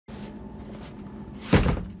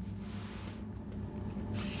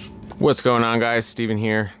What's going on, guys? Steven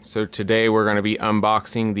here. So today we're going to be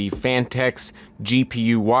unboxing the Phanteks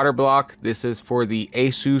GPU Waterblock. This is for the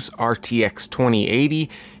Asus RTX 2080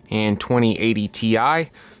 and 2080 Ti.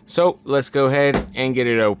 So let's go ahead and get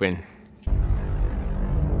it open.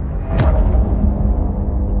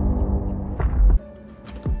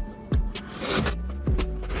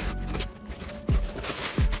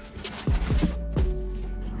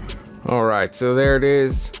 All right, so there it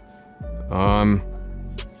is.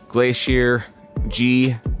 Glacier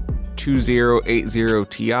G2080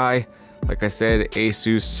 Ti. Like I said,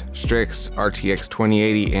 Asus Strix RTX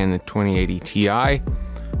 2080 and the 2080 Ti. I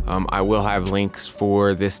will have links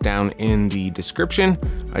for this down in the description.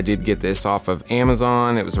 I did get this off of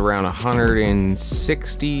Amazon. It was around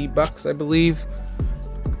 160 bucks, I believe.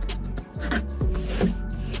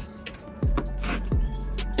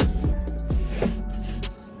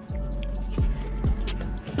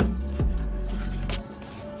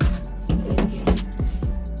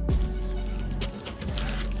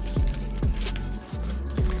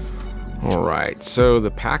 All right, so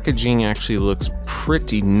the packaging actually looks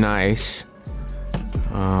pretty nice.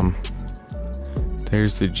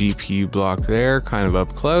 There's the GPU block there, kind of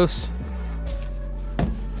up close.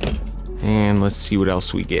 And let's see what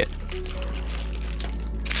else we get.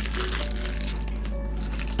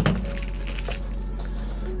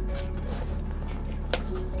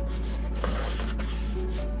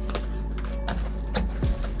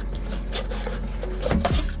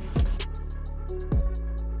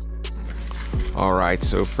 All right,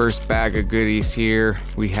 so first bag of goodies here.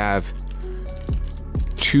 We have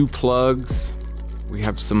 2 plugs. We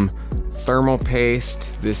have some thermal paste.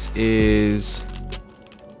 This is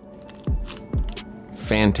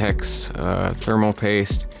Phanteks thermal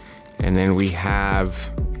paste. And then we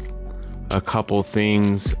have a couple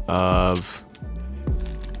things of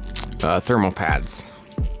thermal pads.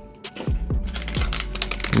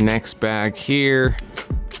 Next bag here.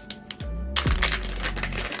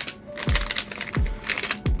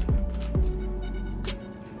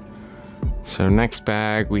 So next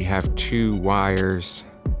bag, we have 2 wires,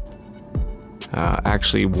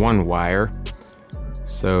 actually 1 wire.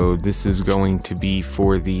 So this is going to be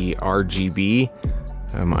for the RGB.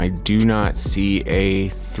 I do not see a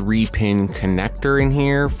 3-pin connector in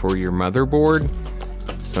here for your motherboard.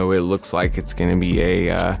 So it looks like it's gonna be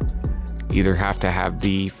a, either have to have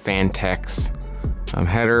the Phanteks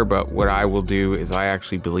header, but what I will do is I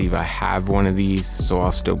actually believe I have one of these, so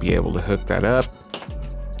I'll still be able to hook that up.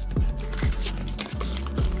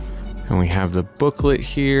 And we have the booklet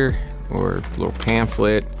here, or a little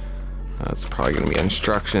pamphlet. It's probably gonna be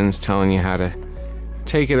instructions telling you how to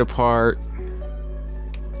take it apart.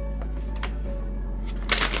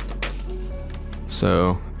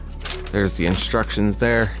 So there's the instructions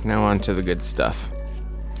there. Now on to the good stuff.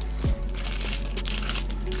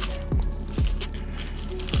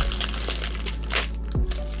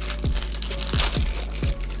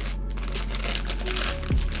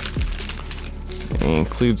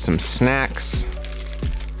 Include some snacks.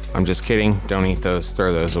 I'm just kidding, don't eat those,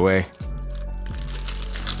 throw those away.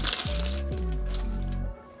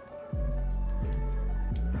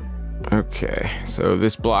 Okay, so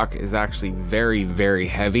this block is actually very, very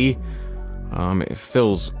heavy. It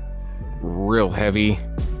feels real heavy.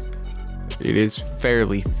 It is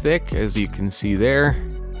fairly thick, as you can see there.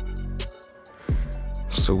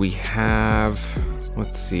 So we have,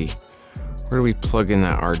 let's see. Where do we plug in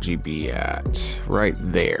that RGB at? Right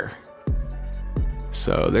there.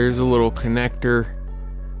 So there's a little connector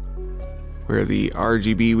where the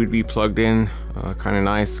RGB would be plugged in. Kind of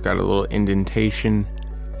nice, got a little indentation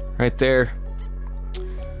right there.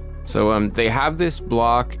 So they have this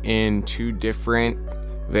block in 2 different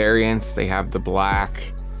variants. They have the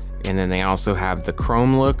black, and then they also have the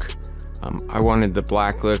chrome look. I wanted the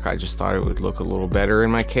black look. I just thought it would look a little better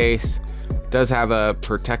in my case. Does have a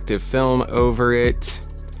protective film over it.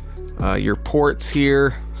 Your ports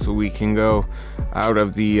here, so we can go out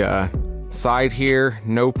of the side here.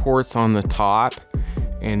 No ports on the top,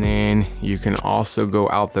 and then you can also go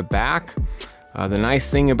out the back. The nice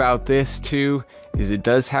thing about this too is it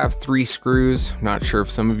does have 3 screws. Not sure if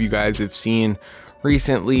some of you guys have seen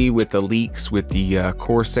recently with the leaks with the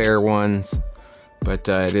Corsair ones, but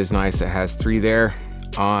it is nice. It has 3 there.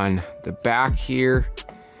 On the back here,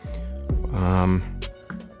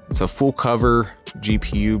 it's a full cover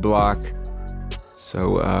GPU block,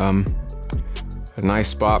 so a nice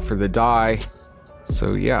spot for the die.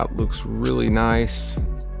 So yeah, it looks really nice.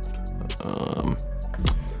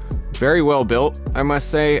 very well built, I must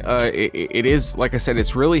say. It is, like I said,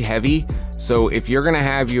 it's really heavy. So if you're gonna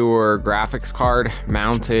have your graphics card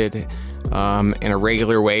mounted in a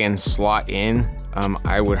regular way and slot in,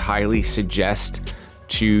 I would highly suggest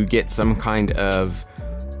to get some kind of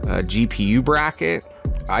GPU bracket.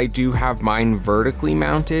 I do have mine vertically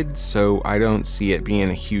mounted, so I don't see it being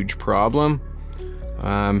a huge problem.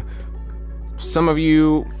 Some of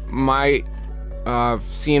you might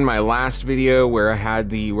see in my last video where I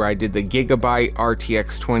did the Gigabyte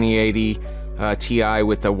RTX 2080 Ti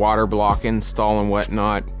with the Waterblock install and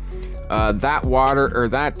whatnot. That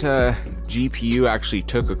GPU actually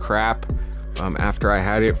took a crap after I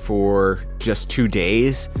had it for just 2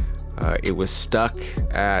 days. It was stuck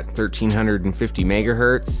at 1350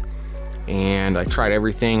 megahertz, and I tried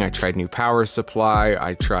everything. I tried new power supply,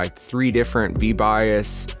 I tried 3 different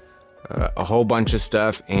V-bias, a whole bunch of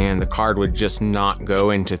stuff, and the card would just not go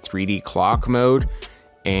into 3D clock mode.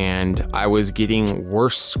 And I was getting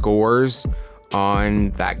worse scores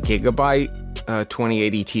on that Gigabyte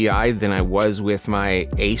 2080 Ti than I was with my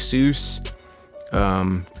Asus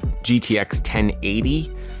GTX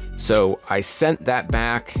 1080. So I sent that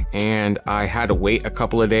back and I had to wait a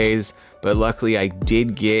couple of days, but luckily I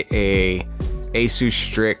did get a Asus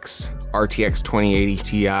Strix RTX 2080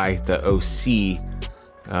 Ti, the OC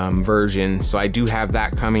version. So I do have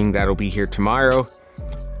that coming. That'll be here tomorrow.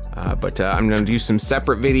 But I'm gonna do some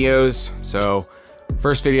separate videos. So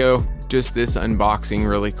first video, just this unboxing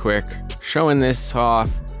really quick, showing this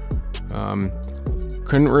off.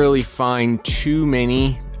 Couldn't really find too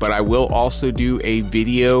many, but I will also do a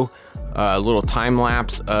video, a little time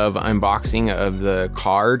lapse of unboxing of the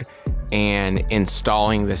card and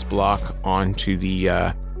installing this block onto the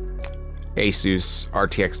Asus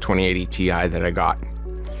RTX 2080 Ti that I got.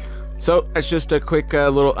 So that's just a quick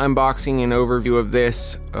little unboxing and overview of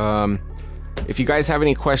this. If you guys have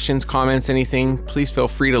any questions, comments, anything, please feel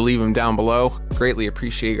free to leave them down below. Greatly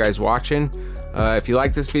appreciate you guys watching. If you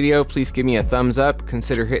like this video, please give me a thumbs up.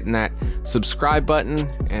 Consider hitting that subscribe button,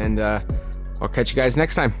 and I'll catch you guys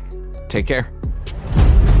next time. Take care.